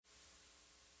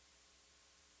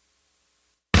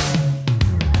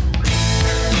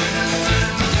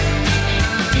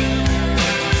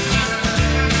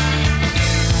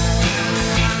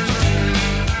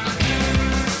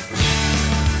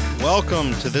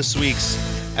welcome to this week's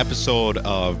episode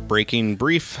of Breaking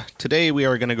Brief. Today we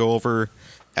are going to go over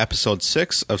episode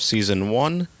 6 of season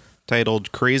 1,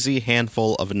 titled Crazy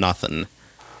Handful of Nothing.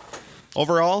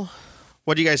 Overall,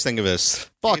 what do you guys think of this?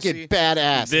 Fucking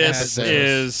badass.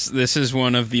 This is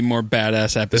one of the more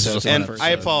badass episodes. And I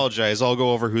apologize. I'll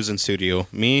go over who's in studio.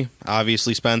 Me,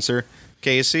 obviously Spencer,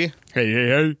 Casey,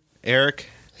 Hey. Eric,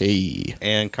 Hey.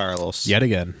 and Carlos. Yet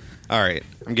again. All right.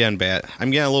 I'm getting bad.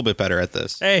 I'm getting a little bit better at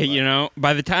this. Hey,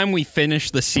 by the time we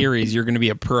finish the series, you're going to be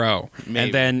a pro. Maybe,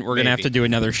 and then we're going to have to do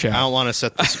another show. I don't want to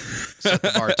set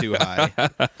the bar too high.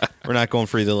 We're not going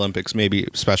for the Olympics. Maybe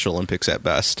Special Olympics at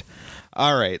best.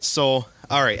 All right.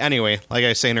 Anyway, like I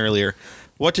was saying earlier,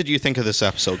 what did you think of this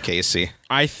episode, Casey?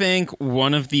 I think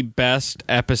one of the best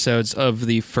episodes of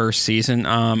the first season.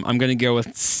 I'm going to go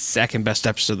with second best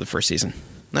episode of the first season.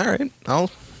 All right.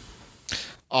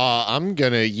 I'm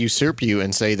going to usurp you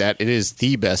and say that it is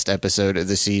the best episode of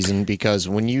the season because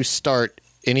when you start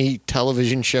any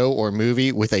television show or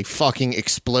movie with a fucking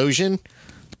explosion,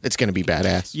 it's going to be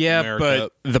badass. Yeah, America.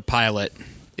 but the pilot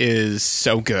is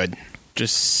so good.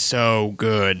 Just so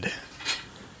good.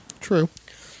 True.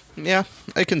 Yeah,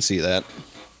 I can see that.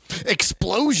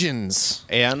 Explosions.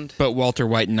 And But Walter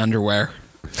White in underwear.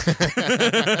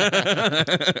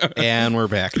 and we're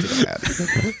back to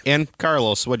that. And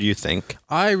Carlos, what do you think?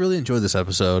 I really enjoyed this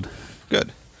episode.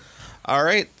 Good. All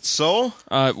right. So,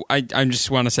 I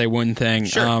just want to say one thing.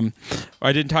 Sure.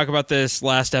 I didn't talk about this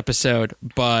last episode,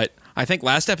 but I think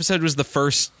last episode was the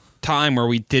first time where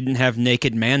we didn't have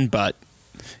naked man butt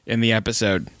in the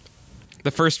episode.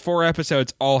 The first 4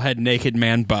 episodes all had naked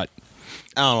man butt.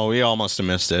 I don't know. We all must have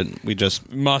missed it. We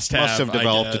just Must have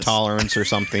developed I a guess. tolerance or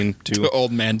something to To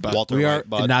old man butt. Walter We are White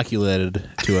butt. inoculated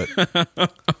to it.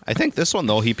 I think this one,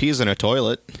 though, he pees in a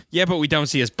toilet. Yeah, but we don't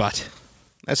see his butt.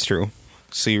 That's true.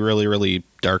 See really, really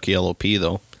dark yellow pee,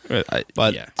 though.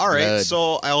 But, yeah. all right. Good.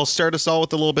 So, I'll start us all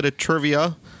with a little bit of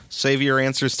trivia. Save your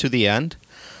answers to the end.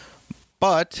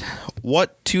 But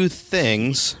what 2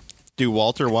 things do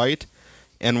Walter White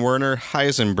and Werner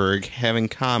Heisenberg have in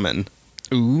common?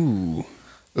 Ooh.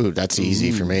 Ooh, that's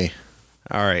easy for me.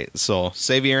 All right, so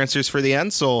save your answers for the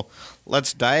end. So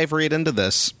let's dive right into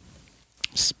this.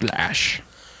 Splash.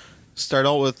 Start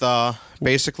out with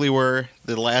basically where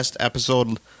the last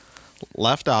episode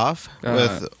left off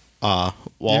with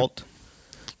Walt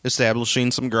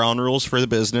establishing some ground rules for the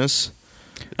business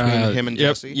between him and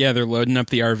Jesse. Yeah, they're loading up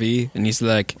the RV, and he's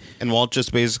like, And Walt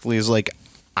just basically is like,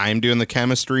 I'm doing the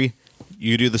chemistry,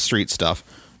 you do the street stuff.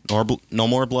 No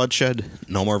more bloodshed,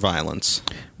 no more violence.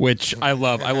 which I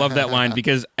love. I love that line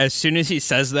because as soon as he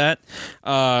says that,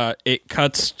 it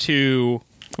cuts to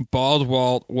bald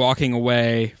Walt walking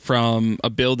away from a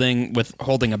building with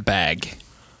holding a bag.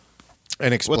 An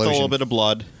With explosion. a little bit of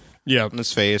blood Yep. on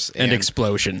his face. And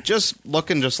explosion. Just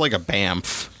looking just like a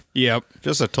BAMF. Yep.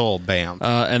 Just a total BAMF.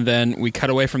 And then we cut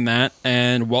away from that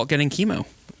and Walt getting chemo.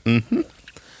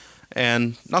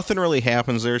 And nothing really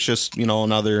happens there. It's just,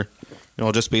 another,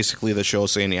 just basically the show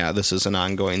saying, yeah, this is an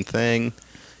ongoing thing.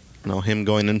 Him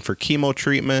going in for chemo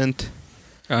treatment.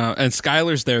 And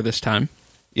Skylar's there this time.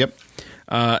 Yep.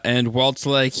 And Walt's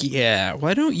like, yeah,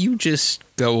 why don't you just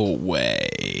go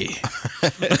away?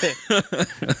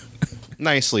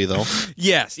 Nicely, though.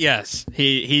 Yes.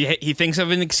 He thinks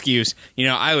of an excuse.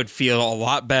 I would feel a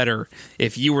lot better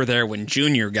if you were there when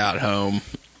Junior got home.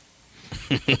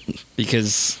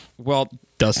 Because Walt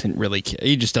doesn't really care.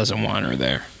 He just doesn't want her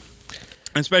there.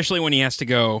 Especially when he has to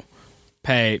go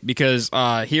pay. Because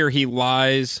here he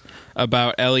lies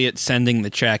about Elliot sending the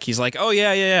check. He's like, oh,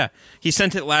 yeah. He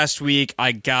sent it last week.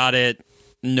 I got it.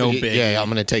 No big. Yeah, I'm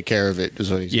going to take care of it.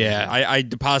 Is what he's Yeah, I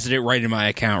deposit it right in my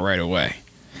account right away.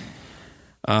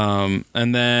 And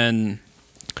then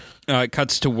it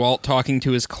cuts to Walt talking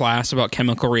to his class about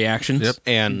chemical reactions. Yep.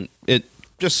 And it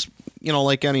just,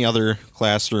 like any other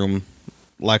classroom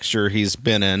lecture he's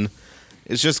been in,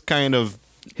 it's just kind of,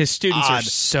 His students are Odd.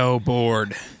 so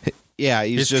bored. yeah,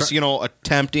 he's just,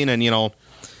 attempting and,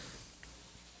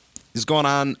 he's going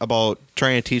on about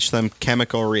trying to teach them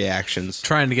chemical reactions.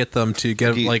 Trying to get them to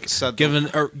give He like said give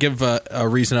a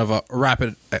reason of a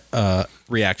rapid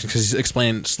reaction because he's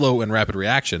explained slow and rapid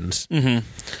reactions, and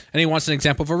he wants an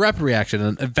example of a rapid reaction,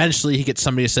 and eventually he gets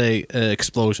somebody to say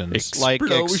explosions. Like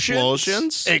Explosions?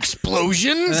 explosions? And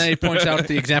Explosions? then he points out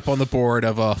the example on the board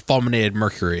of fulminated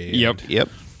mercury. Yep. Yep.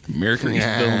 Mercury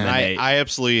I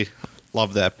absolutely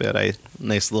love that bit.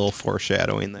 Nice little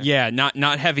foreshadowing there. Yeah,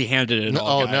 not heavy-handed at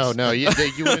all. Oh guys. no! You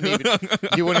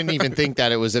wouldn't even think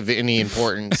that it was of any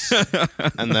importance.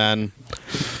 And then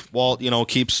Walt,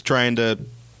 keeps trying to,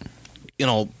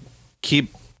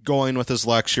 keep going with his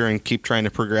lecture and keep trying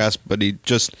to progress, but he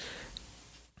just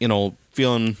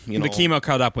feeling, the chemo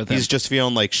caught up with him. he's just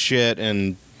feeling like shit,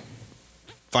 and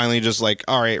finally just like,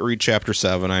 all right, read chapter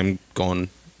 7. I'm going.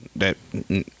 That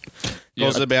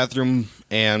goes to the bathroom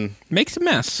and makes a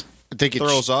mess. I think it's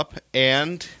throws up,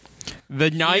 and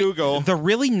Hugo. The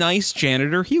really nice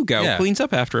janitor Hugo cleans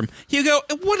up after him. Hugo,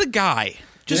 what a guy!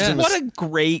 Just what a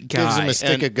great guy. gives him a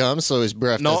stick of gum so his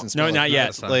breath doesn't smell. No, not like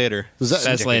yet. Later.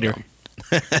 That's later.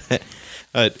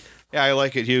 Yeah, I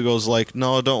like it. Hugo's like,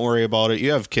 no, don't worry about it.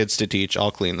 You have kids to teach.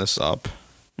 I'll clean this up.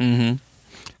 And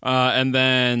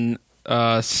then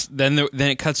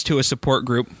it cuts to a support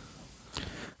group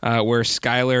where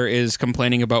Skylar is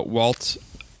complaining about Walt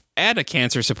at a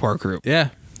cancer support group. Yeah.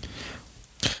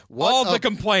 All the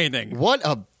complaining. What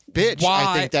a bitch! Why?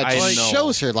 I think that I just know.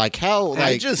 shows her like how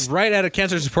like Right at a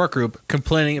cancer support group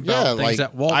complaining about things like,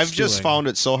 that Walt's I've just doing. found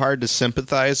it so hard to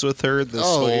sympathize with her. This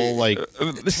whole like,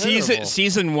 terrible.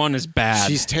 Season 1 is bad.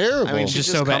 she's terrible. I mean, It's she just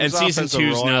just so bad. And comes off season as a 2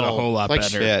 is not a royal, whole lot like,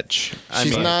 better. bitch.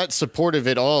 she's not supportive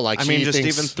at all. Like I mean, she just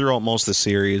thinks, even throughout most of the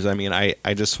series, I mean, I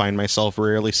just find myself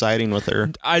rarely siding with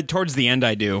her. Towards the end,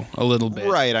 I do a little bit.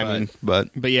 Right. I mean, but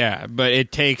But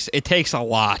it takes a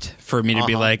lot for me to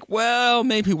be like, well,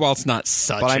 maybe Walt's not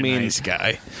such But I a mean- nice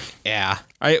guy. yeah.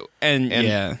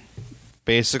 And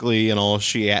Basically,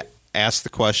 she asked the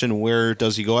question, where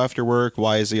does he go after work?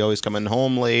 Why is he always coming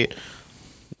home late?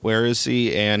 Where is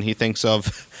he? And he thinks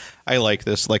of, I like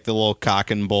this, like the little cock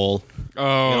and bull.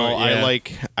 oh, yeah.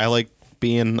 I like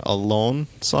being alone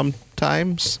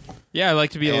sometimes. Yeah, I like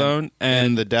to be alone in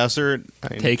and the desert. I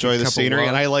take enjoy a the couple scenery,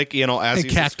 and walks. I like as And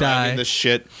he's cacti. describing this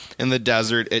shit in the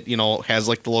desert. It has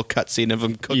like the little cutscene of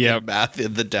him cooking Yep. meth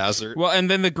in the desert. Well, and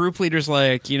then the group leader's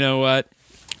like, you know what?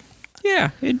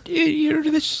 Yeah,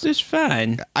 this is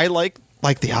fine. I like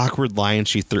the awkward line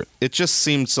she threw. It just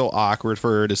seemed so awkward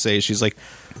for her to say. She's like,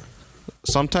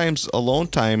 sometimes alone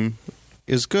time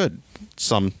is good.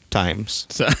 Sometimes.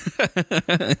 So,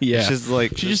 yeah, She's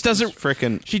like, she just doesn't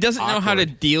freaking. She doesn't know how to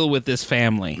deal with this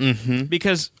family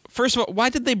because first of all, why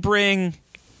did they bring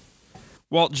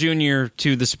Walt Jr.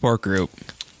 to the support group?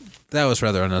 That was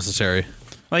rather unnecessary.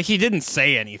 Like he didn't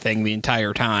say anything the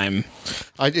entire time.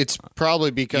 it's probably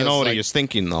because You know what like, he was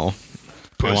thinking though. I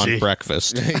Pussy. want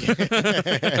breakfast.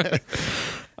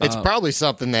 it's probably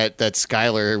something that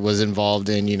Skylar was involved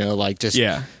in. Like just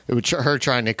Yeah. it was her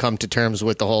trying to come to terms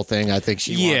with the whole thing. I think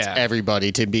she wants Yeah.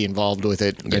 everybody to be involved with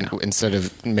it instead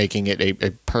of making it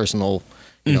a personal,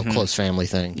 close family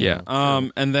thing. Yeah.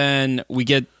 And then we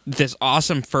get this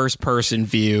awesome first-person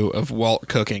view of Walt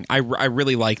cooking. I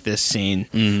really like this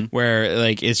scene where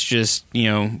like it's just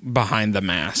behind the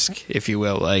mask, if you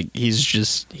will. Like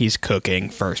he's cooking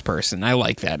first person. I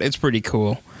like that. It's pretty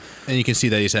cool. And you can see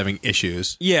that he's having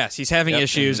issues. Yes, he's having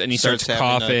issues, and he starts having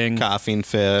coughing. a coughing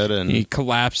fit, and He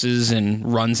collapses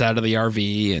and runs out of the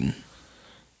RV,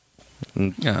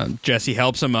 and Jesse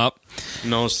helps him up.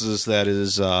 notices that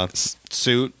his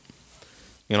suit,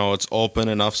 it's open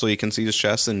enough so he can see his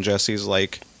chest, and Jesse's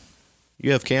like,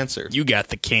 "You have cancer." You got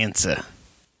the cancer.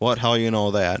 What? How you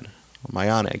know that? My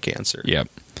aunt had cancer. Yep.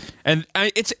 And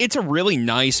it's a really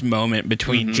nice moment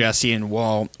between Jesse and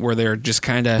Walt where they're just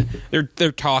kind of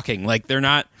they're talking, like they're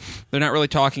not really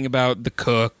talking about the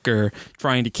cook or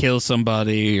trying to kill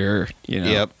somebody or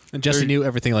Yep. And Jesse knew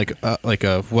everything,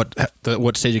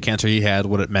 what stage of cancer he had,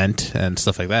 what it meant, and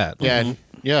stuff like that. Yeah.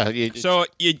 Yeah. So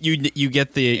you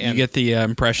get the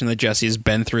impression that Jesse has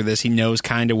been through this. He knows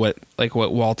kind of what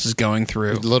Walt is going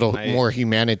through. a little more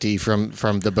humanity from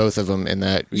the both of them in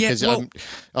that Yeah, because well-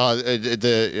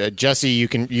 the Jesse you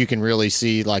can really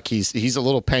see like he's a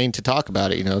little pain to talk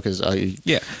about it because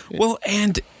Yeah. Well,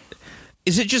 and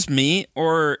is it just me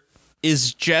or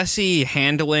is Jesse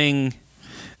handling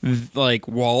like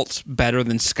Walt better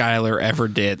than Skylar ever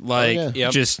did? Like yeah.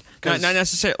 Yep. just not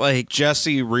necessarily like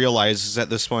Jesse realizes at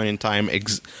this point in time,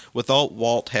 without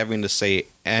Walt having to say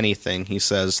anything, he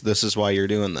says, "This is why you're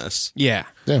doing this," yeah.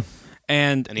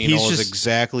 And and he he's knows just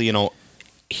exactly.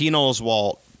 He knows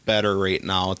Walt better right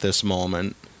now at this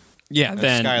moment. yeah.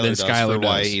 Then Skylar does Skylar for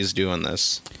why does. he's doing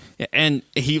this. Yeah, and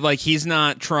he's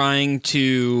not trying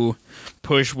to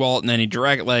push Walt in any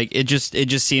direct. Like it just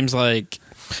seems like.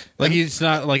 Like he's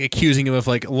not like accusing him of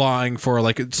like lying for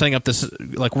like setting up this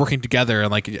like working together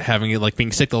and like having it like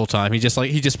being sick the whole time. He just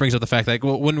brings up the fact that,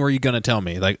 well, when were you going to tell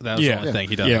me? Like that was the only thing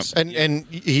he does. Yeah. and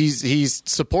he's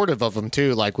supportive of him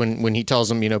too. Like when he tells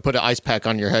him put an ice pack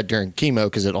on your head during chemo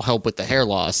because it'll help with the hair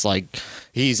loss. Like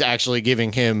he's actually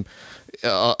giving him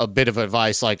a bit of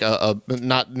advice, like a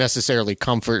not necessarily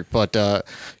comfort, but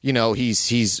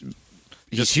he's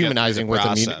he's Just get humanizing through the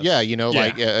with him. process. Yeah, you know, Yeah.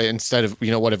 like instead of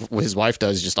what if his wife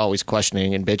does, just always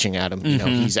questioning and bitching at him. You know,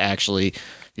 he's actually,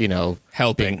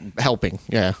 Helping. helping.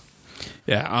 Yeah.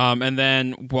 Yeah. And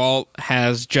then Walt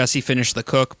has Jesse finish the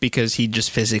cook because he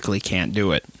just physically can't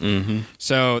do it. Mm-hmm.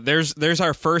 So there's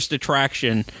our first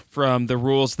detraction from the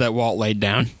rules that Walt laid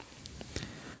down,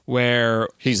 where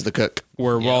He's the cook.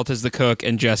 Walt is the cook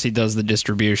and Jesse does the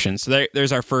distribution. So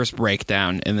there's our first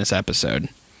breakdown in this episode.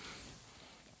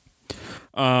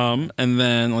 And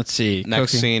then let's see.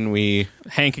 Next Cooking. scene, we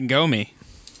Hank and Gomi.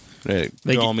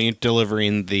 Gomi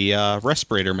delivering the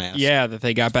respirator mask. Yeah, that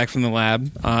they got back from the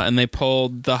lab, and they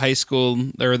pulled the high school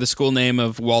or the school name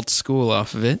of Walt's school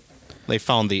off of it. They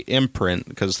found the imprint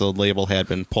because the label had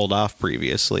been pulled off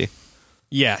previously.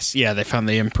 Yes, yeah, they found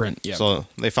the imprint. Yep. So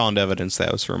they found evidence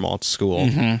that was from Walt's school.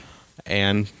 Mm-hmm.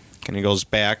 And he goes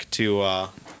back to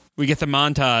we get the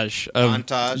montage of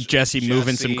Jesse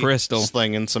moving some crystal.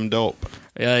 slinging some dope.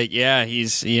 Yeah,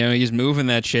 he's moving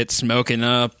that shit, smoking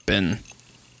up, and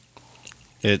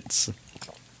It's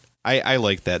I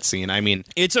like that scene. I mean,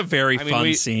 it's a very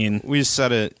fun scene. We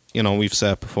said it, we've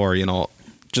said it before,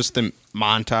 just the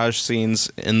montage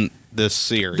scenes in this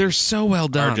series They're so well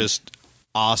done. are just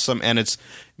awesome, and it's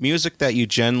music that you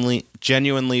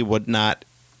genuinely would not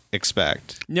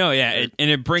expect. No, yeah,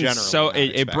 it brings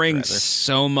it brings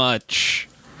so much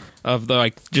of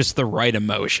the just the right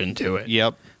emotion to it.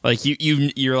 Yep. Like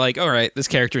you're like, all right, this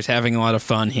character's having a lot of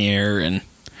fun here, and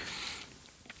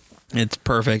it's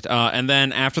perfect. And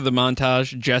then after the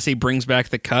montage, Jesse brings back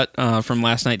the cut from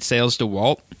last night's sales to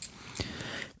Walt,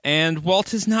 and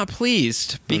Walt is not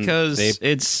pleased because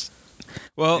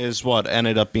is what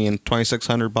ended up being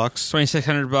 $2,600.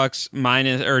 $2,600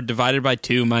 minus or divided by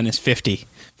 2 minus 50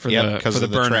 for because the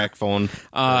of the burner. track phone,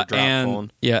 drop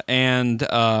phone. Yeah, and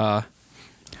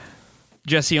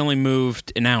Jesse only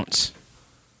moved an ounce.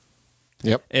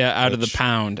 Yep. Out of the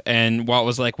pound, and Walt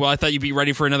was like, "Well, I thought you'd be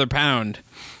ready for another pound,"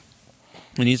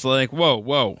 and he's like,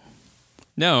 "Whoa,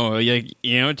 no,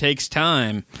 it takes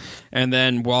time." And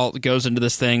then Walt goes into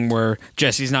this thing where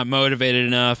Jesse's not motivated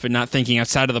enough and not thinking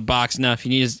outside of the box enough.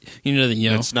 You need to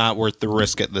It's not worth the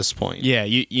risk at this point. Yeah,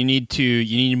 you need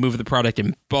to move the product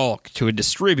in bulk to a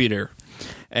distributor.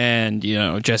 And,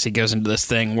 Jesse goes into this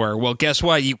thing where, well, guess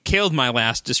what? You killed my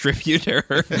last distributor.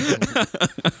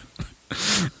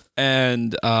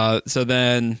 And so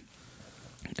then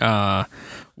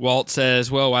Walt says,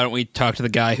 well, why don't we talk to the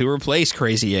guy who replaced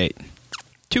Crazy 8?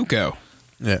 Tuco.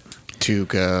 Yeah.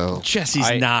 Tuco. Jesse's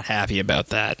not happy about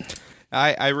that.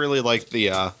 I really like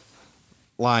the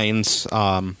lines.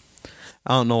 I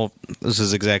don't know if this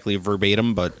is exactly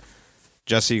verbatim, but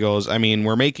Jesse goes, I mean,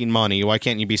 we're making money. Why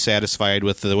can't you be satisfied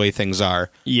with the way things are?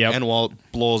 Yep. And Walt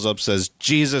blows up, says,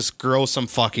 Jesus, grow some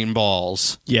fucking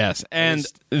balls. Yes, and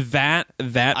that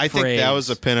I phrase, think that was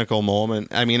a pinnacle moment.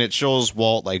 I mean, it shows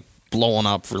Walt, blowing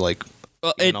up for,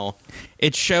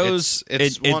 it shows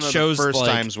it's it one of shows the first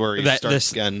like, times where he that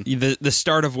starts getting... the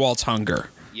start of Walt's hunger.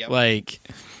 Yep.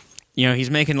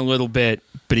 He's making a little bit,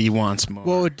 but he wants more.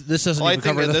 Well, this doesn't Well, I even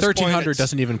think cover at the this point 1,300. it's-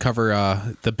 Doesn't even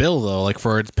cover the bill though. Like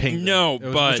for its paying. No,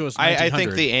 but I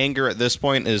think the anger at this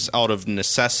point is out of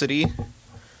necessity,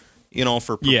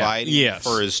 for providing yes.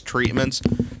 for his treatments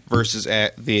versus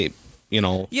at the,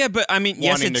 yeah, but I mean,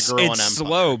 yes, wanting to it's grow an empire.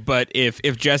 slow, but if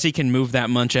Jesse can move that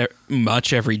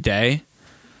much every day,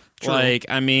 True.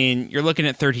 you're looking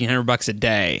at $1,300 a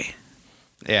day.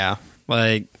 Yeah.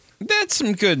 That's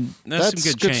some good. That's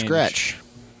some good change. Scratch.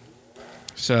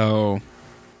 So,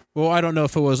 Well, I don't know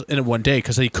if it was in one day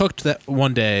because they cooked that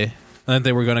one day, and then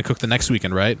they were going to cook the next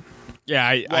weekend, right? yeah,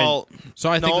 So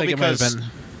I think No, it might have because- been.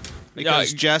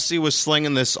 Because Jesse was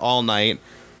slinging this all night,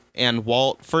 and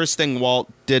first thing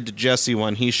Walt did to Jesse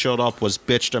when he showed up was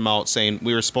bitched him out, saying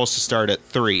we were supposed to start at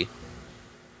 3.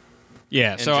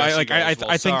 yeah. So Jesse goes, I "Well,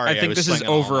 think sorry, I I think was this is slinging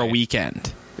all over a night."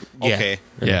 weekend. Yeah. Okay.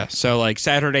 Yeah. So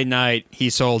Saturday night he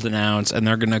sold an ounce, and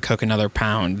they're gonna cook another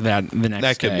pound the next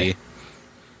That could day. be.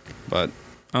 But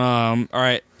All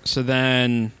right. So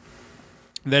then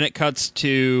it cuts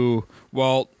to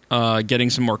Walt getting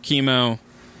some more chemo,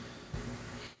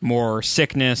 more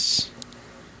sickness,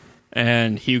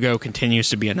 and Hugo continues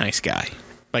to be a nice guy.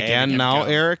 by giving And him now,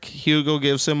 gum. Eric, Hugo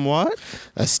gives him what?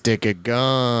 A stick of gum.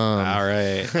 All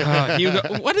right.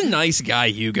 Hugo, what a nice guy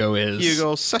Hugo is.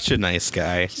 Hugo's such a nice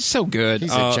guy. He's so good.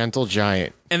 He's a gentle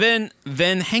giant. And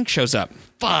then Hank shows up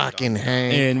Fucking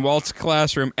Hank. in Walt's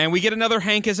classroom, and we get another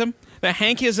Hankism. The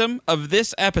Hankism of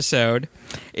this episode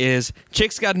is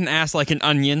 "Chick's got an ass like an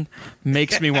onion,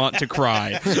 makes me want to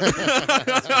cry."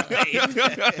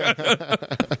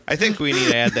 I think we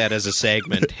need to add that as a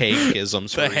segment.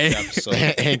 Hankisms for each episode.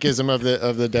 Hankism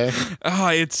of the day. Oh,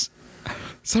 it's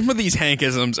Some of these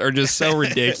Hankisms are just so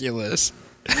ridiculous.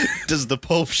 Does the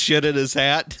Pope shit in his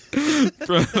hat?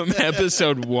 From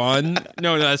episode 1.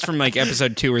 No, that's from like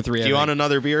episode 2 or 3. Do you want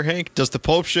another beer, Hank? Does the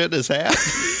Pope shit in his hat?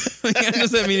 What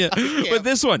does that mean? But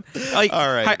this one, like,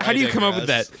 All right, how I do you come up with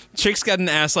that? digress. Chick's got an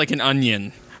ass like an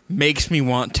onion. Makes me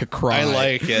want to cry. I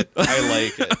like it.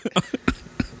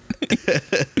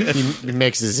 He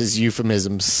mixes his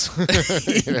euphemisms.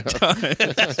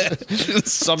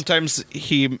 Sometimes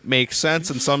he makes sense,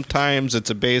 and sometimes it's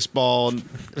a baseball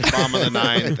bomb of the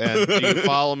ninth. And do you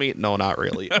follow me? No, not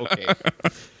really. Okay.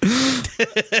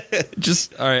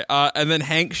 Just all right. And then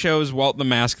Hank shows Walt the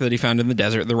mask that he found in the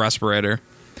desert, the respirator.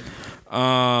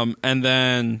 And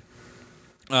then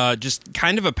just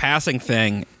kind of a passing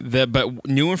thing, but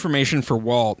new information for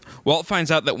Walt. Walt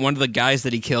finds out that one of the guys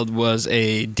that he killed was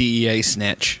a DEA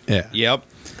snitch. Yeah. Yep.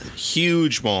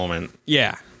 Huge moment.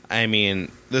 Yeah. I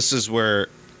mean, this is where,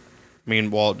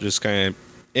 Walt just kind of,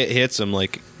 it hits him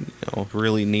like,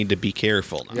 really need to be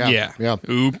careful now. Yeah.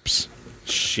 Oops.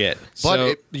 Shit.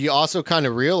 But you also kind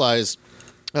of realize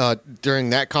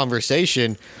during that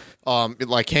conversation,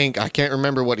 like Hank, I can't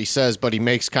remember what he says, but he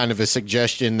makes kind of a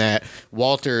suggestion that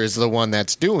Walter is the one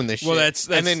that's doing this Well, shit. that's-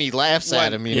 and then he laughs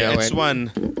at him, you know. It's and-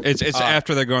 when, It's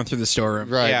after they're going through the storeroom.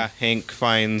 Right. yeah, Hank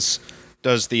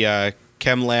does the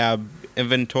chem lab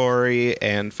inventory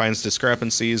and finds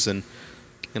discrepancies and,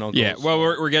 Yeah. goes- Well,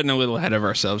 we're getting a little ahead of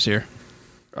ourselves here.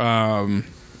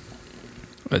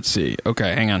 Let's see.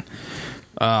 Okay, hang on.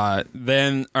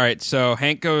 Then, all right. So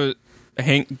Hank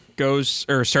goes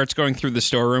or starts going through the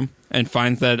storeroom and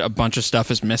finds that a bunch of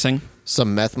stuff is missing.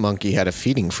 Some meth monkey had a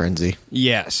feeding frenzy.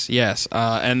 Yes.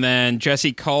 And then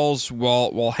Jesse calls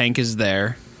Walt while Hank is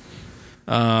there.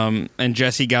 And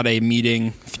Jesse got a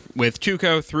meeting with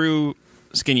Tuco through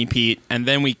Skinny Pete, and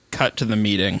then we cut to the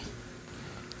meeting.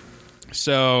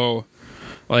 So,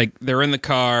 like, they're in the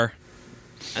car.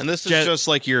 And this is just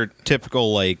like your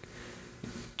typical, like,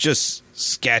 just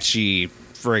sketchy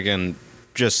friggin'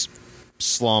 just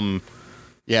slum.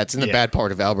 Yeah, it's in the Yeah. bad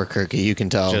part of Albuquerque, you can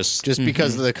tell. Just- Just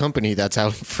because of the company that's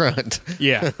out in front.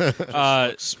 Yeah.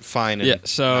 It's fine and Yeah,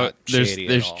 so not there's shady at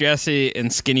there's all. Jesse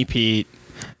and Skinny Pete,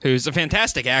 who's a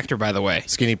fantastic actor, by the way.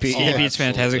 Skinny Pete. Skinny yeah. Pete's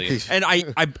fantastic, absolutely. and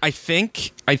I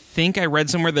think I read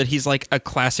somewhere that he's like a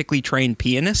classically trained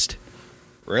pianist.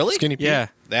 Really? Skinny Pete. Yeah,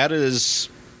 That is.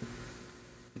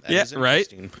 That is right.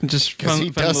 interesting. Just 'Cause fun, he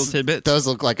fun little tidbits. does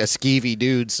look like a skeevy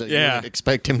dude, so you Yeah. wouldn't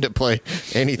expect him to play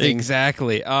anything.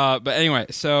 Exactly. But anyway,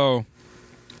 so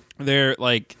they're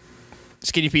like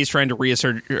Skinny Pete's trying to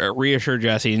reassure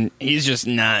Jesse, and he's just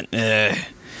not.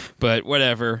 But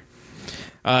whatever.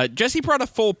 Jesse brought a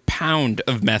full pound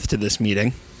of meth to this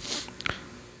meeting.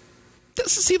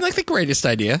 Doesn't seem like the greatest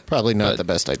idea. Probably not But the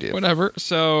best idea. Whatever.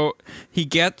 So he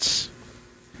goes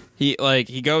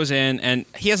in, and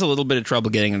he has a little bit of trouble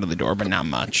getting into the door, but not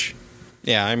much.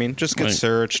 Yeah, just gets Right.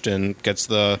 searched and gets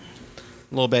the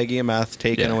little baggie of meth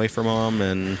taken Yeah. away from him,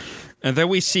 and And then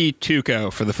we see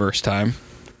Tuco for the first time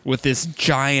with this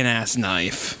giant ass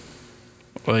knife.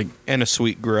 Like, a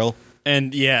sweet grill.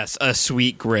 and yes, a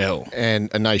sweet grill.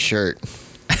 And a nice shirt.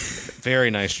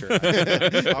 Very nice shirt.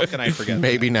 How can I forget?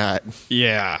 Maybe not.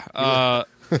 Yeah.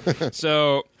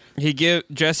 So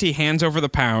Jesse hands over the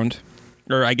pound,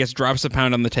 or I guess drops the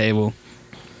pound on the table.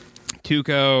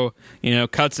 Tuco,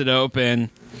 cuts it open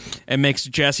and makes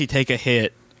Jesse take a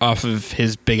hit off of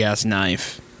his big ass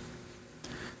knife.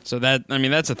 So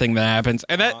that's a thing that happens,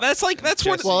 and that's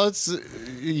what. Well,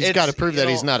 he's got to prove that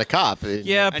he's not a cop.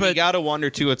 Yeah, And you but gotta wonder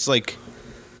too. It's like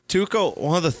Tuco.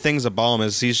 One of the things about him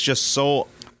is he's just so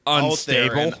out there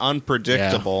Unstable. and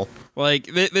unpredictable. like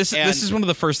this is one of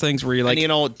the first things where you're like,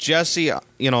 And Jesse,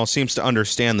 seems to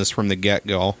understand this from the get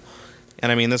go.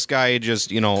 And this guy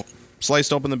just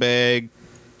sliced open the bag,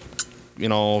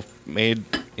 made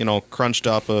crunched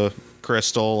up a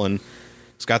crystal, and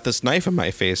he's got this knife in my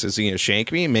face. Is he gonna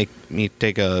shank me, make me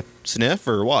take a sniff,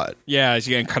 or what? yeah, is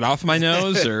he gonna cut off my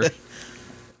nose or?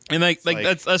 And like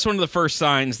that's one of the first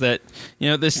signs that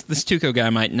this Tuco guy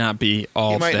might not be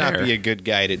all He might there. not be a good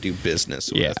guy to do business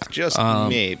with. Yeah. Just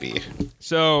maybe.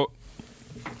 So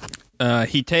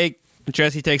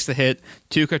Jesse takes the hit,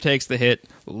 Tuco takes the hit,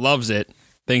 loves it,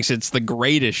 thinks it's the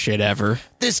greatest shit ever.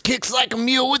 This kicks like a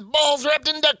mule with balls wrapped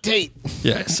in duct tape.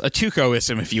 Yes, a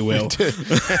Tucoism, if you will.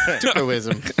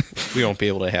 Tucoism. We won't be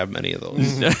able to have many of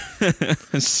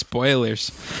those. Spoilers.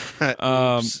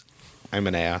 Oops. I'm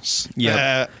an ass.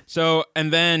 Yeah. So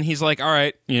and then he's like, "All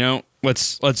right,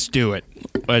 let's do it.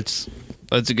 Let's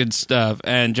good stuff."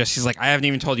 And Jesse's like, "I haven't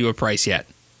even told you a price yet."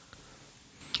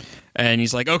 And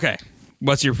he's like, "Okay,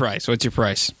 what's your price? What's your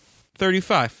price?"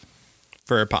 35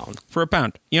 For a pound. for a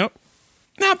pound.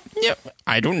 nah, yeah,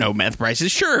 I don't know math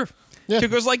prices. Sure. Yeah.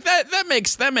 Tuco's like that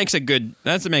makes a good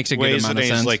good Weighs amount it of and sense.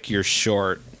 he's like, you're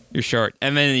short. You're short.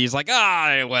 And then he's like,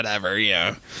 whatever,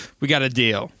 yeah. We got a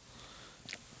deal.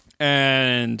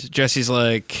 And Jesse's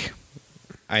like,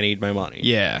 I need my money.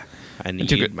 yeah. I need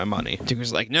Tuco- my money.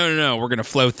 Tuco's like, no, we're gonna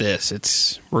float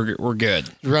this. We're good.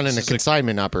 Running a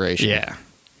consignment operation. Yeah.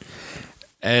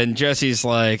 And Jesse's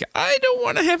like, I don't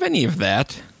want to have any of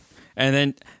that.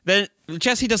 And then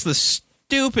Jesse does the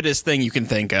stupidest thing you can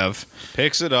think of.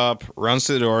 Picks it up, runs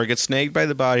to the door, gets snagged by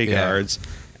the bodyguards,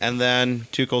 and then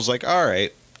Tuco's like, all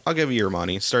right, I'll give you your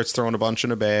money. Starts throwing a bunch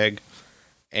in a bag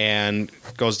and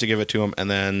goes to give it to him, and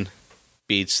then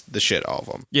beats the shit out of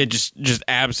him. Yeah, just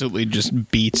absolutely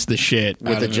just beats the shit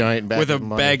With out a of him. giant bag with a of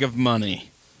money. bag of money.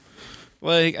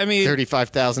 Like, I mean,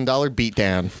 $35,000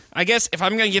 beatdown. I guess if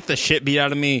I'm gonna get the shit beat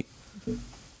out of me,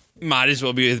 might as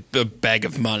well be a bag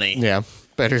of money. Yeah,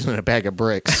 better than a bag of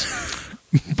bricks.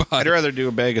 I'd rather do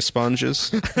a bag of sponges.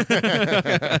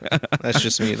 That's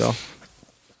just me, though.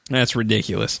 That's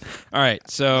ridiculous. All right,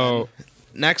 so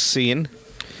Next scene,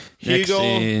 next Hugo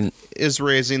scene, is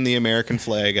raising the American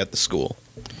flag at the school.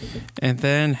 and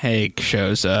then Hank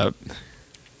shows up.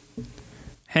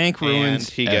 Hank ruins.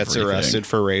 And he gets everything. arrested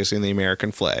for raising the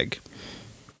American flag.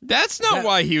 That's not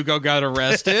why Hugo got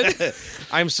arrested.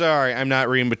 I'm sorry, I'm not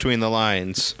reading between the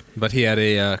lines. But he had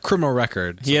a criminal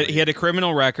record. he had a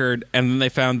criminal record, and then they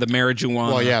found the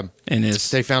marijuana. Well, yeah. in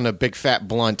his They found a big fat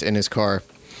blunt in his car,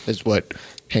 is what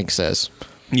Hank says.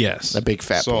 yes. A big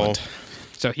fat So blunt.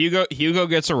 So Hugo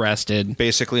gets arrested.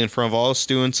 basically, in front of all the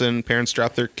students and parents,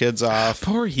 drop their kids off.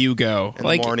 Poor Hugo. In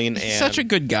the morning, he's and- such a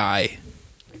good guy.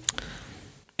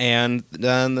 And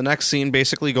then the next scene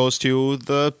basically goes to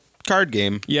the card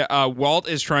game. Yeah, Walt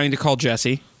is trying to call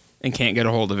Jesse and can't get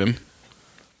a hold of him.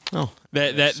 Oh,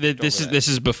 This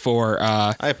is before.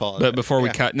 I apologize. But before we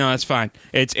Yeah. cut, no, that's fine.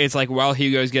 It's like while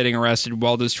Hugo's getting arrested,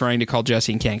 Walt is trying to call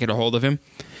Jesse and can't get a hold of him.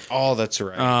 Oh, that's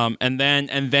right. And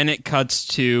then it cuts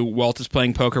to Walt is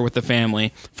playing poker with the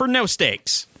family for no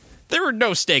stakes. There were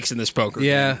no stakes in this poker.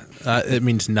 Yeah, it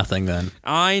means nothing then.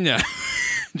 I know.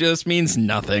 Just means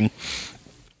nothing.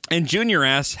 And Junior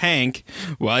asks Hank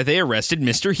why they arrested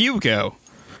Mr. Hugo.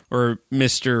 Or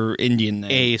Mr. Indian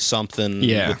name. A something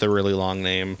Yeah. with a really long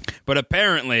name. But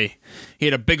apparently, he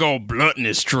had a big old blunt in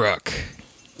his truck.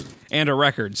 And a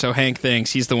record, so Hank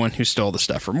thinks he's the one who stole the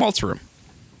stuff from Walt's room.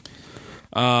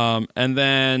 And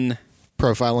then...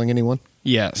 Profiling anyone?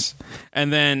 Yes.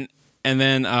 And then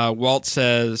Walt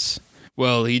says,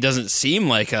 well, he doesn't seem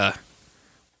like a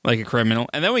criminal.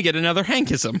 And then we get another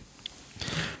Hankism.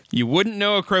 You wouldn't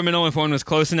know a criminal if one was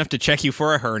close enough to check you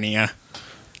for a hernia.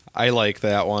 I like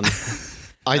that one.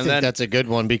 I And think then- that's a good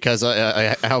one because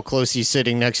how close he's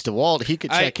sitting next to Walt, he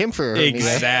could check him for a hernia.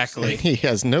 Exactly. He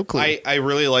has no clue. I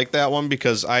really like that one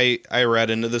because I read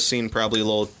into the scene probably a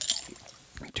little.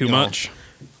 Too You know, much?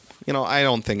 I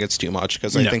don't think it's too much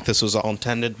because I No. think this was all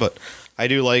intended, but I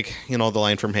do like, the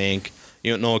line from Hank.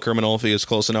 You don't know a criminal if he is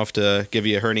close enough to give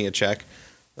you a hernia check.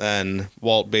 Then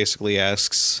Walt basically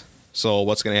asks, so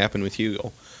what's going to happen with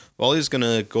Hugo? Well, he's going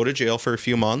to go to jail for a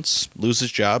few months, lose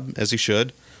his job, as he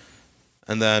should.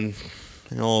 And then,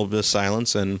 a little bit of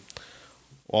silence, and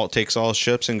Walt takes all his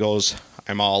chips and goes,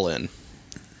 I'm all in.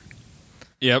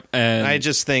 Yep. And I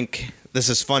just think this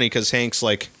is funny because Hank's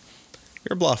like,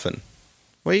 you're bluffing.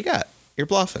 What you got? You're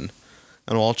bluffing.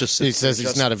 And Walt just sits he says there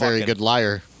he's just not a very fucking- good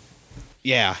liar.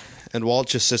 Yeah. And Walt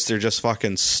just sits there just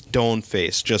fucking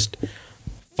stone-faced, just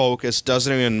focused,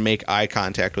 doesn't even make eye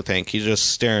contact with Hank. He's just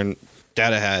staring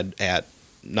dead ahead at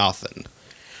nothing.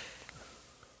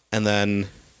 And then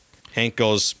Hank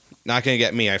goes, not going to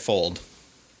get me, I fold.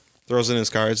 Throws in his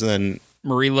cards, and then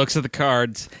Marie looks at the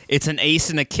cards. It's an ace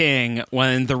and a king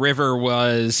when there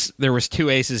was 2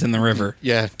 aces in the river.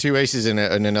 Yeah, 2 aces and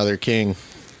another king.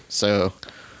 So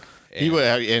he would,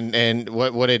 and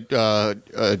what did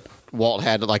Walt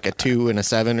had like a 2 and a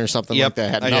 7 or something like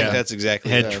that. Had I nothing. think that's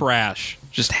exactly Had it. trash.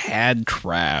 Just had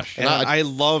trash. And I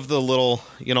love the little,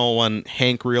 when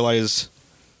Hank realized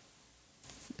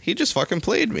he just fucking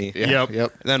played me. Yeah, Yep.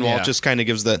 Yep. And then Walt Yeah. just kind of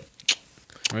gives the,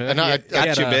 And I-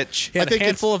 gotcha, bitch. He had I think a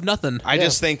handful of nothing. I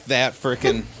just think that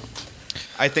freaking,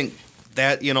 I think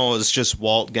that, is just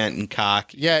Walt getting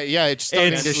cocky. Yeah, it's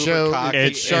starting It's to super show. cocky.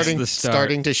 It's starting, the start.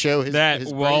 starting to show his That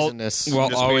Walt brazenness.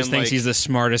 Walt Just always being thinks like- he's the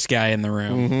smartest guy in the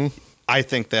room. I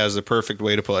think that is the perfect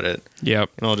way to put it. Yep.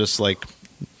 Just like,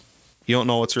 you don't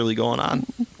know what's really going on.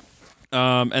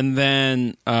 And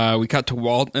then we cut to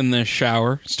Walt in the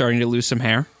shower, starting to lose some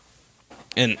hair.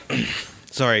 And,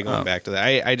 sorry, going back to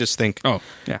that. I just think, Oh,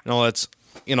 yeah. that's,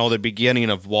 the beginning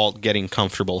of Walt getting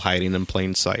comfortable hiding in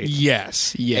plain sight.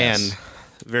 Yes. Yes.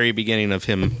 And very beginning of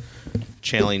him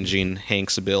challenging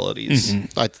Hank's abilities.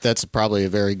 That's probably a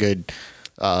very good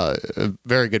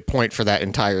point for that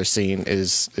entire scene.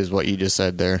 Is what you just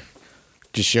said there.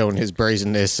 Just showing his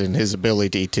brazenness and his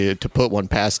ability to put one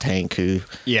past Hank, who,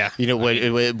 Yeah. it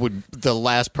would the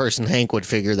last person Hank would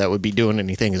figure that would be doing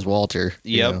anything is Walter.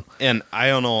 Yep. And I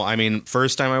don't know. I mean,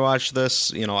 first time I watched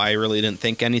this, I really didn't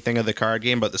think anything of the card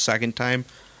game, but the second time,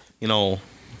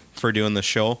 for doing the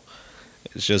show,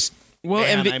 it's just, Well,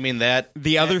 man, and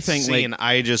the other thing, scene, like,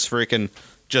 I just freaking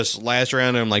just lashed around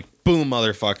and I'm like, boom,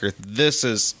 motherfucker. There's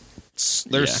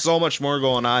Yeah. so much more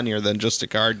going on here than just a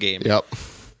card game. Yep.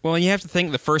 well, you have to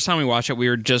think the first time we watched it, we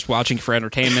were just watching for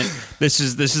entertainment. This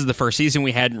is the first season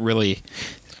we hadn't really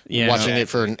Watching it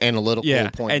for an analytical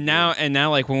point. And now,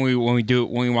 like when we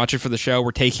watch it for the show,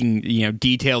 we're taking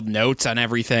detailed notes on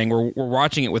everything. We're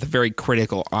watching it with a very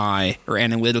critical eye, or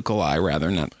analytical eye, rather.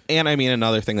 Not. And I mean,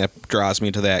 another thing that draws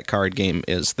me to that card game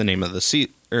is the name of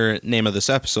name of this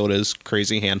episode is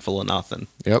Crazy Handful of Nothing.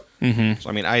 Yep. So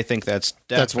I mean, I think that's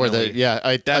That's where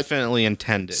definitely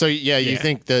intended. So you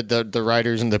think the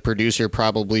writers and the producer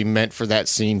probably meant for that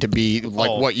scene to be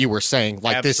like what you were saying,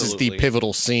 like this is the absolutely.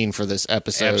 pivotal scene for this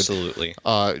episode. Absolutely.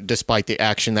 Despite the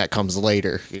action that comes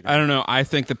later. I don't know. I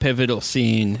think the pivotal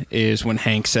scene is when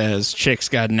Hank says, "Chick's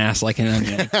got an ass like an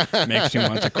onion." Makes me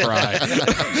want to cry.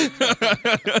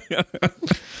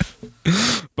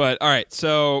 But all right,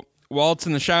 so Walt's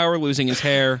in the shower losing his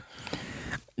hair.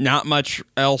 Not much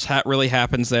else really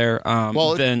happens there.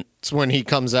 Then it's when he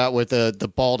comes out with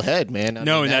the bald head, man. I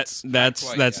no, mean, that's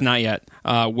not yet.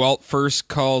 Walt first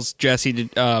calls Jesse,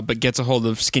 but gets a hold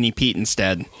of Skinny Pete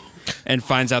instead, and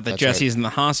finds out that That's Jesse's right. in the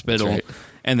hospital That's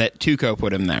and that Tuco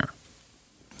put him there.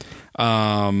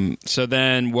 So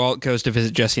then Walt goes to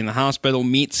visit Jesse in the hospital,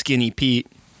 meets Skinny Pete.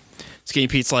 Skinny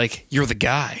Pete's like, "You're the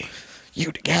guy." you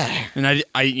the guy. And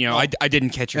I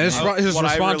didn't catch your And name. his What I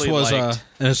response really was,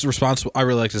 liked- I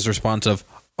really liked his response of,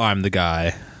 "I'm the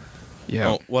guy." Yeah.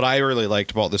 Well, what I really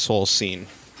liked about this whole scene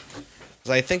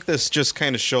is I think this just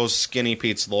kind of shows Skinny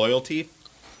Pete's loyalty,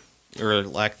 or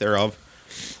lack thereof.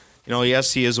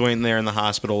 Yes, he is waiting there in the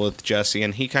hospital with Jesse,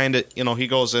 and he kind of, he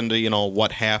goes into,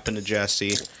 what happened to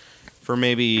Jesse for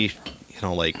maybe,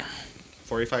 like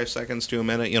 45 seconds to a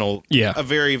minute, Yeah. a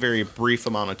very, very brief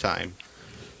amount of time.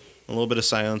 A little bit of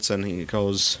silence, and he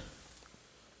goes,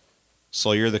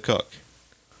 "So you're the cook."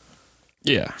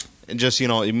 Yeah. And just,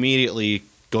 immediately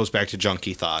goes back to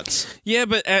junkie thoughts. Yeah,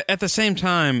 but at the same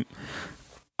time,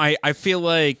 I feel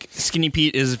like Skinny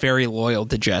Pete is very loyal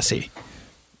to Jesse.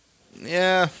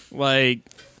 Yeah. Like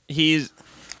he's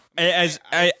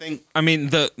I think mean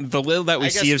the little that we I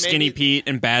see guess of Skinny maybe- Pete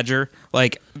and Badger,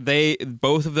 like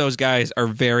both of those guys are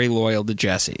very loyal to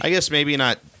Jesse. I guess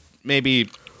maybe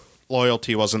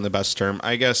loyalty wasn't the best term.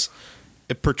 I guess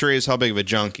it portrays how big of a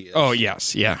junkie he is. Oh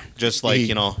yes, yeah. Just like,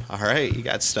 all right, you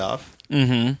got stuff.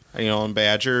 Mm-hmm. And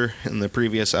Badger in the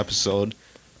previous episode,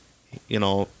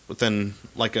 within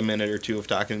like a minute or two of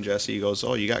talking to Jesse, he goes,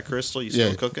 "Oh, you got Crystal? You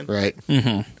still cooking?" Right.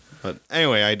 Mm-hmm. But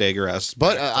anyway, I digress.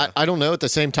 But I don't know. At the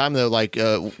same time, though, like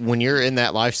when you're in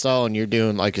that lifestyle and you're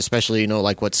doing like, especially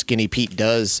like what Skinny Pete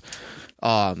does,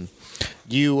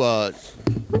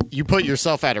 you put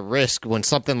yourself at a risk when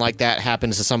something like that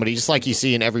happens to somebody. Just like you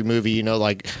see in every movie,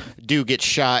 like dude gets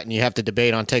shot and you have to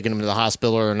debate on taking him to the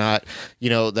hospital or not.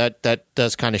 That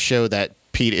does kind of show that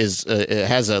Pete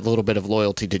has a little bit of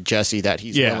loyalty to Jesse, that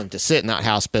he's willing to sit in that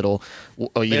hospital,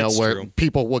 That's where true.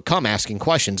 people would come asking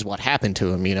questions, what happened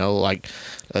to him,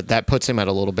 that puts him at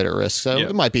a little bit of risk. So Yeah.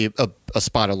 it might be a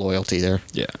spot of loyalty there.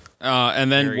 Yeah.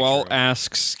 And then Very Walt true.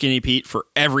 asks Skinny Pete for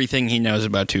everything he knows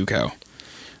about Tuco.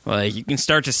 Like you can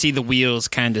start to see the wheels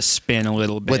kind of spin a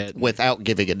little bit Without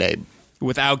giving a name.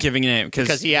 without giving a name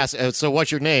Because he asks, so what's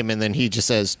your name? And then he just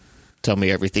says, tell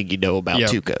me everything you know about Yep.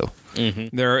 Tuco.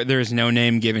 There's no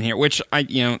name given here, which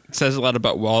says a lot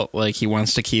about Walt. Like he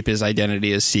wants to keep his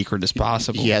identity as secret as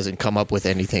possible. He hasn't come up with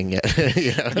anything yet.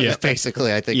 Yeah.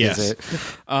 Basically, I think Yes. is it.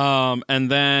 And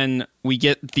then we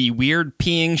get the weird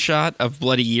peeing shot of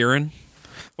bloody urine.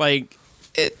 Like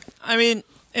it. I mean,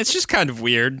 it's just kind of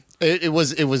weird. It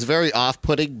was very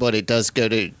off-putting, but it does go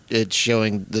to it's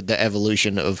showing the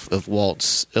evolution of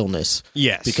Walt's illness.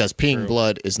 Yes. Because peeing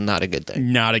blood is not a good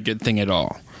thing. Not a good thing at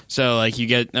all. So like you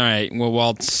get all right. Well,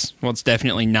 Walt's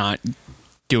definitely not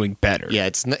doing better. Yeah,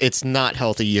 it's not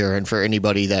healthy urine for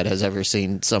anybody that has ever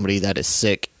seen somebody that is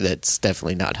sick. That's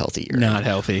definitely not healthy urine. Not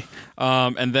healthy.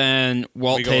 And then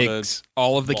Walt We go takes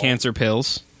all of the Walt. cancer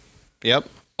pills, Yep.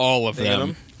 all of They hit them,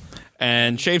 him.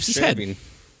 and shaves his head. Shaving.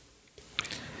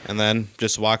 And then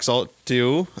just walks out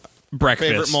to breakfast.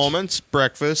 favorite moments,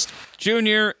 breakfast.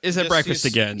 Junior is at Yes, breakfast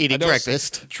he's again. Eating I know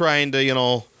breakfast. Trying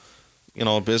to,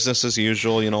 business as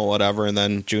usual, whatever. And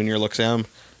then Junior looks at him.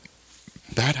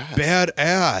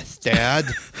 Badass, Dad.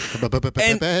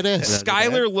 And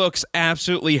Skylar looks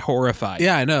absolutely horrified.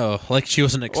 Yeah, I know. Like she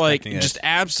wasn't Like, expecting it. just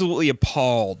absolutely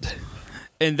appalled.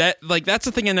 And that's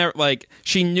the thing in there. Like,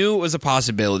 she knew it was a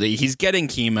possibility. He's getting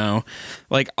chemo.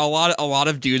 Like, a lot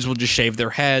of dudes will just shave their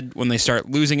head when they start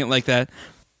losing it like that.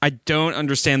 I don't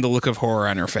understand the look of horror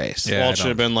on her face. Yeah, I Walt should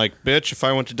have been like, bitch, if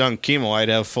I went to done chemo, I'd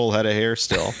have full head of hair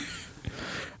still.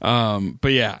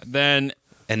 But yeah, then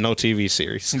And no TV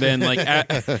series. like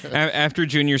after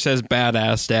Junior says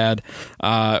 "badass, Dad,"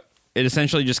 it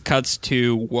essentially just cuts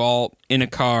to Walt in a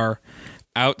car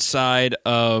outside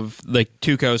of like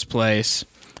Tuco's place,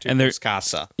 and there's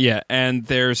Casa. and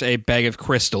there's a bag of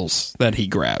crystals that he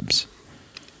grabs,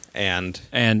 And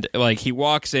like he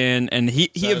walks in, and he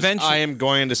says, eventually. I am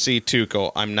going to see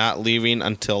Tuco. I'm not leaving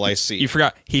until I see You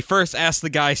forgot. He first asked the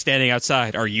guy standing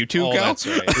outside, "Are you Tuco?" Oh, that's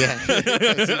right.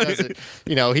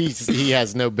 He doesn't, he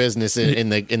has no business in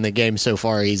the game so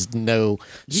far. He's no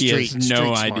He street, has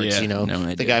no street idea. smarts. No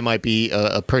idea. The guy might be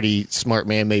a pretty smart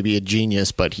man, maybe a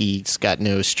genius, but he's got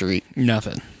no street.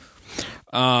 Nothing.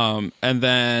 And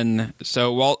then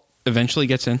so Walt eventually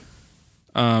gets in.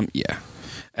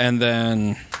 And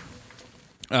then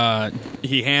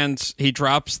he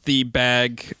drops the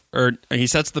bag, or he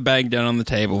sets the bag down on the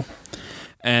table,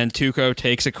 and Tuco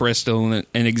takes a crystal and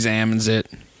examines it.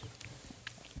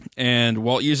 And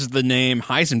Walt uses the name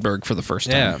Heisenberg for the first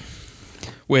time. Yeah.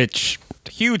 Which,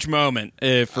 huge moment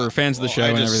for fans of the show I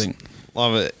and just everything.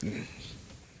 Love it.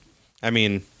 I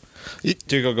mean,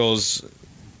 Tuco goes,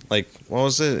 like, what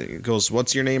was it? It goes,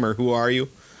 what's your name or who are you?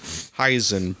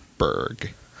 Heisenberg.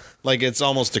 Like, it's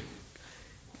almost a,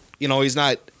 he's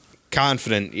not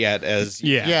confident yet as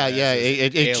Yeah.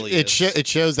 as his alias. It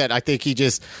shows that I think he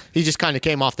just kind of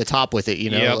came off the top with it.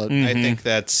 Yep. Mm-hmm. I think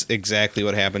that's exactly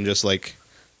what happened. Just like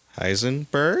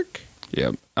Heisenberg,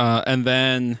 Yep. And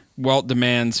then Walt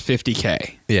demands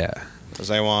 $50K. yeah. because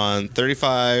I want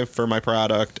 35 for my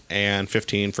product and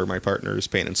 15 for my partner's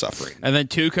pain and suffering. And then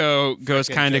Tuco goes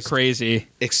Frickin' kind of just- crazy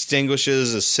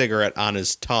Extinguishes a cigarette on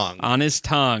his tongue. on his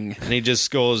tongue. And he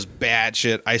just goes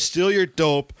batshit. I steal your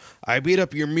dope. I beat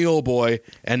up your mule boy.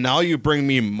 And now you bring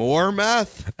me more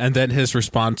meth? And then his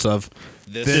response of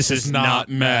This is not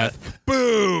meth.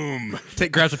 Boom.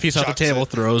 grabs a piece off the Chucks table, it.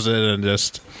 throws it, and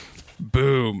just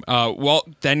Boom. Walt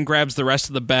then grabs the rest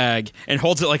of the bag and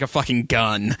holds it like a fucking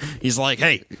gun. He's like,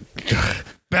 hey,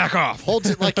 back off. Holds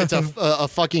it like it's a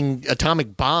fucking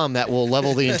atomic bomb that will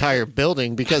level the entire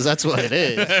building, because that's what it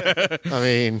is. I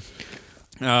mean,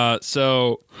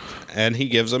 So, And he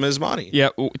gives him his money. yeah,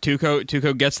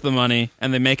 Tuco gets the money,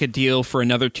 and they make a deal for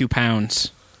another 2 pounds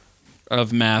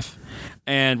of meth.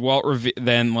 And Walt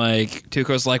then, like,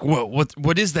 Tuco's like, whoa,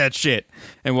 what is that shit?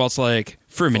 And Walt's like,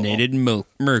 fulminated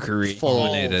mercury.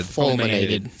 Fulminated.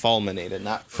 Fulminated,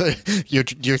 not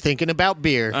you're thinking about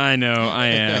beer. I know, I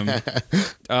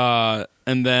am.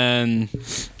 And then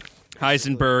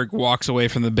Heisenberg walks away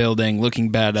from the building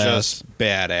looking badass. just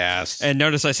badass. And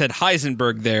notice I said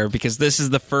Heisenberg there because this is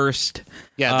the first.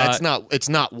 Yeah, it's not Walt.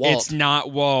 It's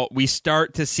not Walt. We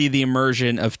start to see the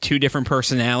immersion of 2 different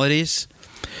personalities.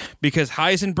 Because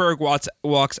Heisenberg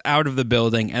walks out of the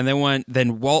building, and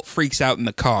then Walt freaks out in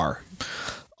the car.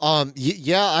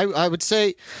 I would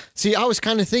say. See, I was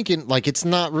kind of thinking like it's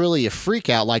not really a freak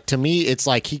out. Like to me, it's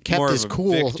like he kept More of his a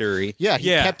cool. victory. Yeah,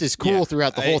 he Yeah, kept his cool yeah.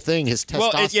 throughout the whole thing. His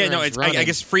testosterone. I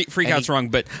guess freak And out's wrong,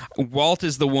 but Walt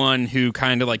is the one who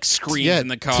kind of like screams in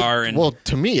the car.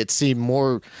 To me, it seemed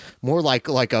more like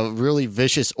a really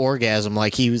vicious orgasm.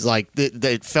 Like he was like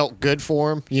it felt good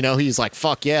for him. He's like,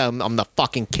 fuck yeah, I'm the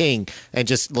fucking king, and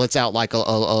just lets out like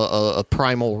a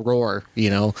primal roar.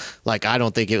 Like I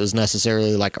don't think it was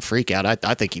necessarily like a freak out.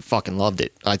 I think he fucking loved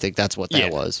it. I think that's what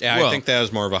that was. Yeah, Well- I think that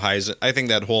was more of a Heisen. I think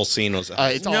that whole scene was a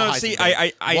Heisen. It's all no, see,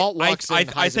 Heisenberg. Walt walks in, I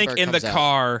think Heisenberg in the comes out.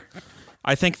 car,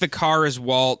 I think the car is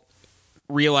Walt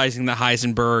realizing that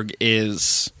Heisenberg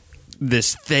is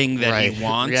this thing that Right. he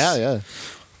wants. Yeah.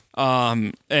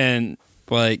 And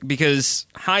like because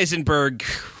Heisenberg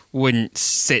wouldn't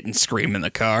sit and scream in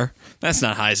the car. That's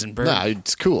not Heisenberg. No,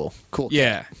 it's cool. Cool.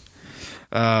 Yeah.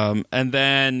 And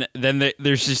then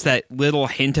there's just that little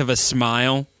hint of a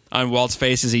smile on Walt's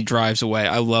face as he drives away.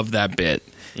 I love that bit.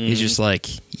 He's just like,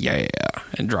 yeah,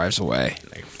 and drives away.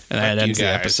 And that Fuck ends you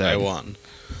the guys, episode. I won.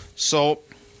 So,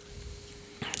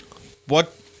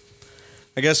 what?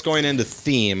 I guess going into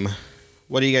theme,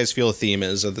 what do you guys feel the theme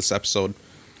is of this episode?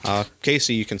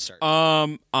 Casey, you can start.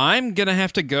 I'm gonna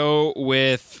have to go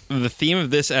with the theme of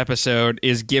this episode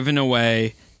is given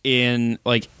away in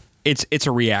like it's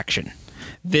a reaction.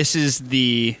 This is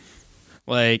the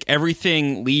like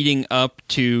everything leading up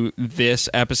to this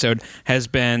episode has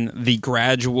been the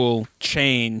gradual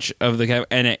change of the,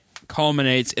 and it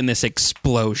culminates in this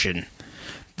explosion.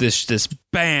 This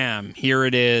bam, here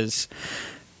it is.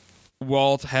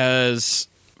 Walt has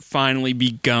finally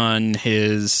begun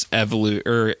his evolution,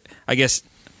 or I guess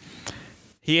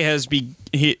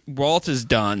Walt is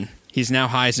done. He's now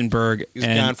Heisenberg. He's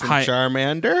gone from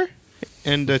Charmander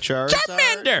into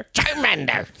Charizard.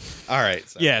 Charmander. All right.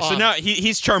 So. Yeah, so now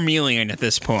he's Charmeleon at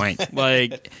this point.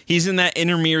 Like he's in that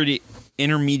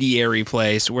intermediary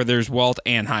place where there's Walt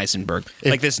and Heisenberg.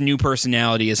 Like this new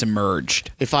personality has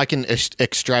emerged. If I can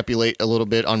extrapolate a little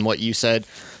bit on what you said,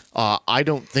 I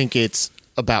don't think it's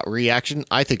about reaction.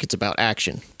 I think it's about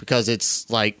action, because it's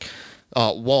like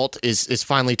Walt is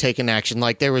finally taking action.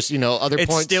 Like there was, other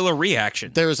It's points. still a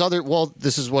reaction. There was other. Well,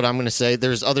 this is what I'm going to say.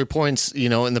 There's other points,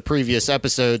 in the previous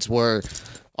episodes where,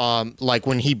 like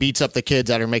when he beats up the kids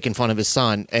that are making fun of his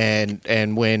son,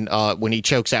 and when he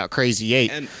chokes out Crazy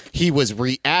Eight, he was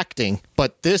reacting.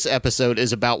 But this episode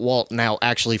is about Walt now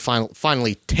actually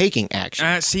finally taking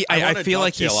action. See, I feel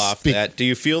like he's off that. Do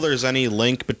you feel there's any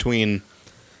link between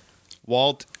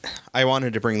Walt? I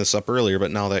wanted to bring this up earlier,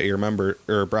 but now that you remember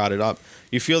or brought it up,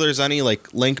 you feel there's any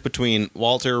like link between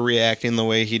Walter reacting the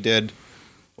way he did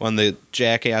when the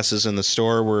jackasses in the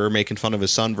store were making fun of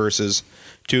his son versus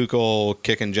Tuco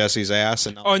kicking Jesse's ass?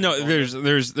 And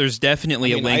there's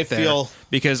definitely a link there,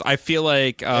 because I feel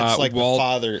like it's like Walt,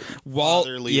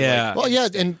 fatherly. yeah. Like, Well, yeah,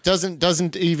 and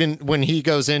doesn't even when he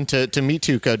goes in to meet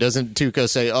Tuco, doesn't Tuco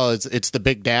say, "Oh, it's the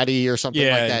big daddy" or something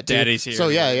Yeah, like that? Too? daddy's here. So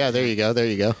yeah, there you go.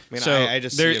 I mean, So I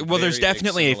just see there's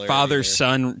definitely a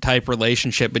father-son type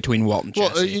relationship between Walt and Well,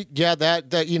 Jesse. yeah, that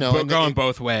But going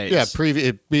both ways. Yeah,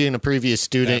 being a previous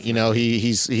student,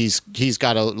 he's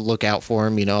got to look out for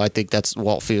him. I think that's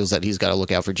Walt feels that he's got to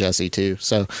look out for Jesse too.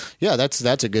 So yeah,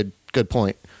 that's a good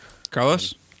point.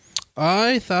 Carlos?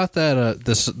 I thought that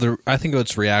I think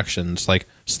it's reactions, like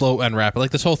slow and rapid.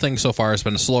 Like this whole thing so far has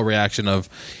been a slow reaction of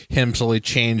him slowly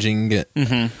changing it.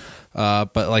 Mm-hmm.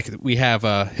 But like we have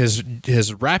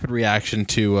his rapid reaction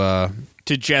to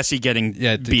Jesse getting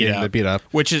beat up,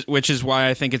 which is why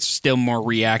I think it's still more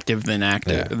reactive than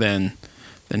active than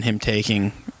him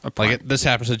taking a part. Like this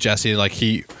happens to Jesse. Like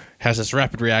he has this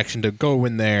rapid reaction to go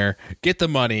in there, get the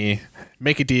money,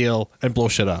 make a deal, and blow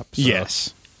shit up. So.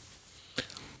 Yes.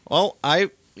 Well,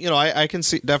 I can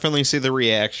definitely see the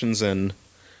reactions and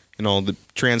the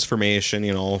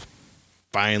transformation.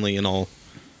 Finally,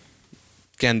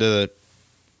 getting to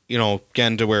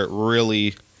where it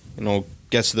really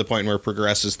gets to the point where it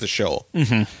progresses the show.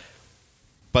 Mm-hmm.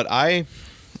 But I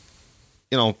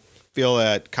feel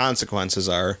that consequences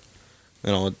are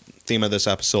theme of this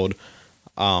episode.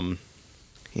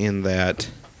 In that.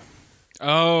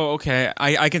 Oh, okay.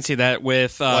 I can see that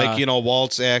with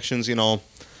Walt's actions.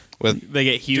 With they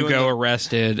get Hugo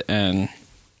arrested and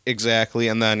exactly,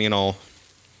 and then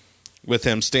with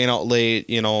him staying out late,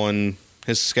 and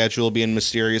his schedule being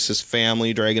mysterious, his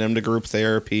family dragging him to group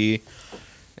therapy,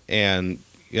 and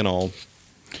the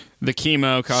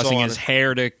chemo causing his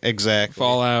hair to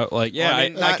fall out. Like, yeah, I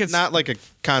mean, not like a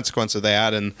consequence of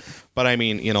that, but I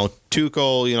mean,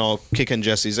 Tuco, kicking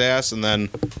Jesse's ass, and then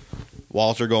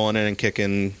Walter going in and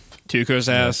kicking Tuco's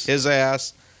ass, his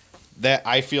ass. That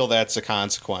I feel that's a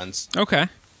consequence. Okay.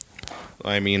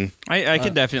 I mean, I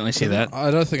could definitely see that.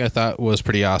 Another thing I thought was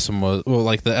pretty awesome was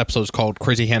like the episode's called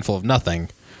 "Crazy Handful of Nothing."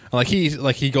 Like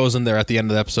he goes in there at the end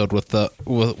of the episode with the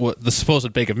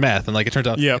supposed bag of meth, and like it turns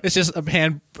out it's just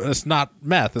it's not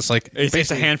meth. It's like it's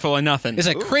a handful of nothing. It's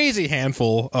a crazy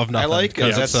handful of nothing. I like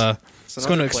it. It's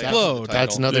going to explode.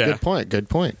 That's another good point. Good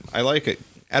point. I like it.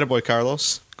 Attaboy,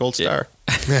 Carlos. Gold star.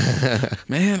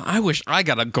 Man, I wish I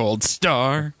got a gold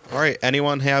star. All right.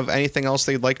 Anyone have anything else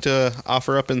they'd like to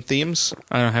offer up in themes?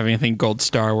 I don't have anything gold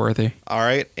star worthy. All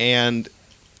right. And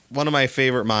one of my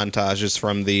favorite montages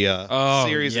from the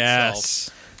series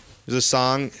itself is a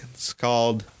song. It's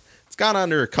gone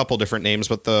under a couple different names,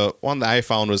 but the one that I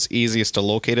found was easiest to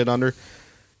locate it under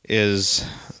is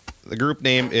the group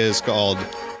name is called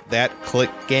That Click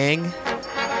Gang.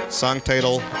 Song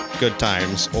title, Good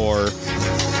Times, or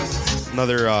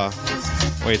another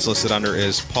way it's listed under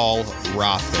is Paul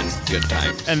Rothman, Good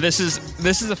Times. And this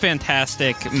is a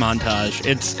fantastic montage.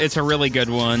 It's a really good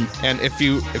one. And if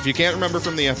you can't remember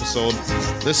from the episode,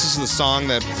 this is the song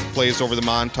that plays over the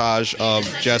montage of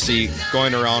Jesse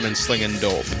going around and slinging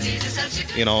dope.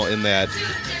 In that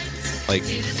like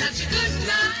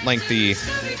lengthy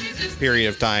period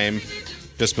of time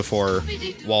just before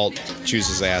Walt chews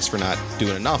his ass for not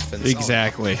doing enough.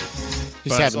 Exactly.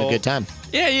 He's having a good time.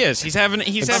 Yeah, he is. He's having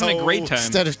a great time.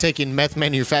 Instead of taking meth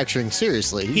manufacturing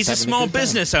seriously, He's a having small good time.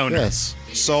 business owner. Yes.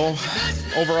 So,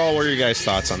 overall, what are your guys'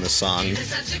 thoughts on this song?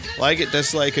 Like it,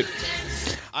 dislike it?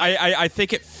 I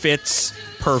think it fits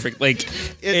perfect. Like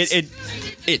it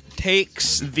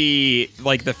takes the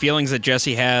feelings that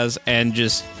Jesse has and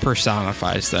just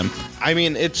personifies them. I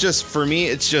mean, it's just, for me,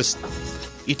 it's just,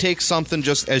 you take something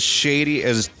just as shady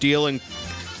as dealing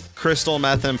crystal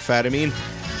methamphetamine,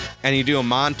 and you do a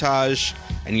montage,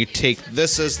 and you take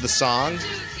this as the song.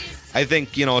 I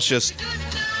think, it's just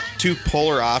two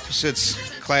polar opposites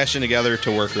clashing together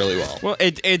to work really well. Well,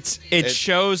 it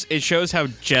shows how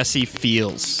Jesse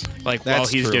feels while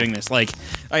That's he's true. doing this. Like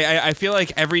I feel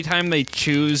like every time they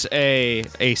choose a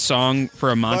song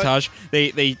for a montage,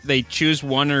 they choose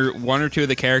one or two of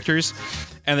the characters,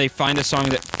 and they find a song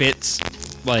that fits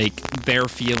like their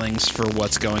feelings for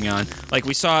what's going on. Like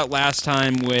we saw it last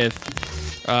time with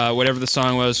whatever the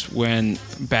song was when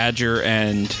Badger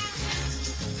and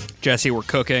Jesse were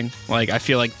cooking. Like I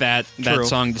feel like that True.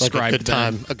 song Like described a good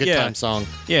time, them. a good Yeah. time song.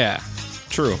 Yeah.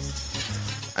 True.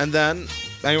 And then,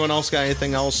 anyone else got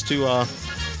anything else to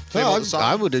say No, about the song?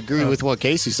 I would agree with what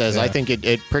Casey says. I think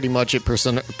it pretty much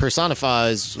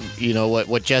personifies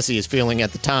what Jesse is feeling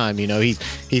at the time.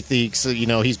 He thinks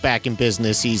he's back in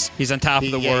business. He's on top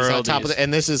of the world. He's on top of the,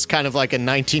 and this is kind of like a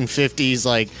 1950s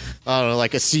like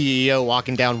like a CEO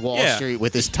walking down Wall Yeah. Street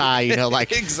with his tie.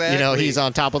 Like Exactly. he's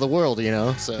on top of the world.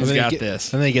 So He's then got he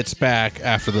this. And then he gets back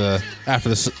after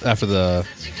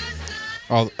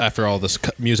all this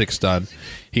music's done.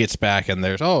 He gets back and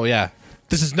there's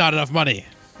this is not enough money.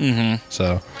 Mm-hmm.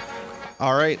 So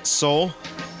All right, so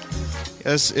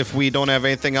as if we don't have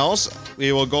anything else,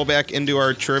 we will go back into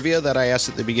our trivia that I asked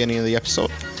at the beginning of the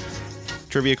episode.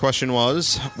 Trivia question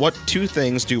was, what two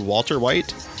things do Walter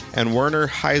White and Werner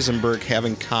Heisenberg have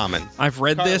in common? I've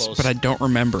read this, Carlos. but I don't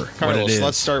remember what it Carlos, is.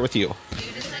 let's start with you.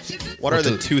 What are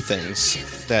the two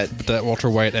things that that Walter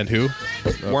White and who?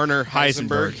 Werner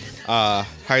Heisenberg,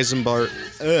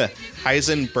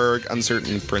 Heisenberg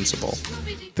uncertain principle?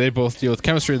 They both deal with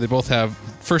chemistry. They both have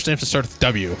first names that start with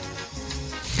W.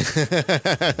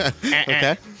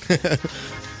 okay.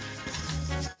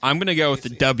 I'm going to go with the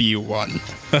W one.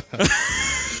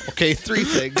 Okay, three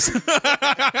things.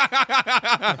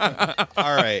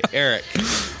 All right, Eric.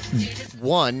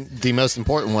 One, the most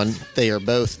important one, they are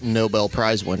both Nobel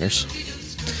Prize winners.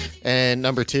 And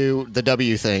number two, the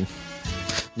W thing.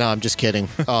 No, I'm just kidding.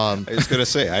 I was going to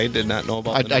say, I did not know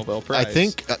about the Nobel Prize. I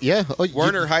think, yeah.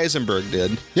 Werner Heisenberg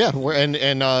did. Yeah,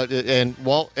 and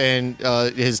Walt and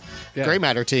his gray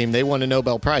matter team, they won a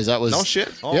Nobel Prize. That was No shit?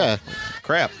 Oh, Yeah.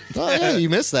 Crap. Oh, yeah, you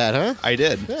missed that, huh? I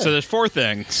did. So there's four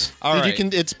things. All right.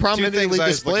 It's Two prominently things I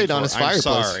was displayed looking on his for. I'm fireplace.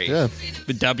 sorry. Yeah.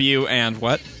 The W and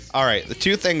what? All right. The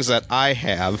two things that I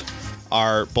have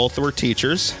are both were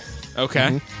teachers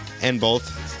Okay. and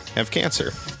both have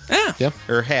cancer. Yeah. Yeah.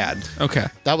 Or had. Okay.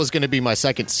 That was going to be my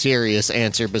second serious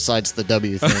answer besides the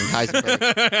W thing.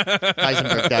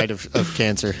 Heisenberg died of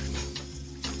cancer.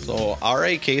 So, all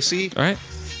right, Casey. All right.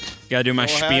 Gotta do my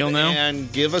Go spiel ahead now. and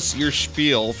give us your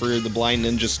spiel for the Blind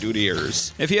Ninja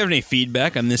Studios. If you have any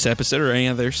feedback on this episode or any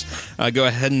others, go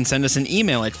ahead and send us an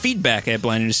email at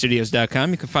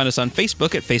feedback@blindninjastudios.com. You can find us on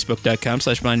Facebook at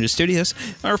facebook.com/blindninjastudios,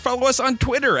 or follow us on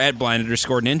Twitter at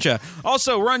blind_ninja.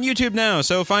 Also, we're on YouTube now,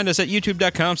 so find us at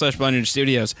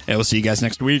youtube.com/blindninjastudios. And we'll see you guys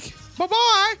next week.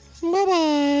 Bye-bye.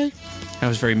 Bye-bye. That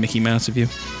was very Mickey Mouse of you.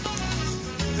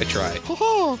 I try.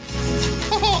 Ha-ha.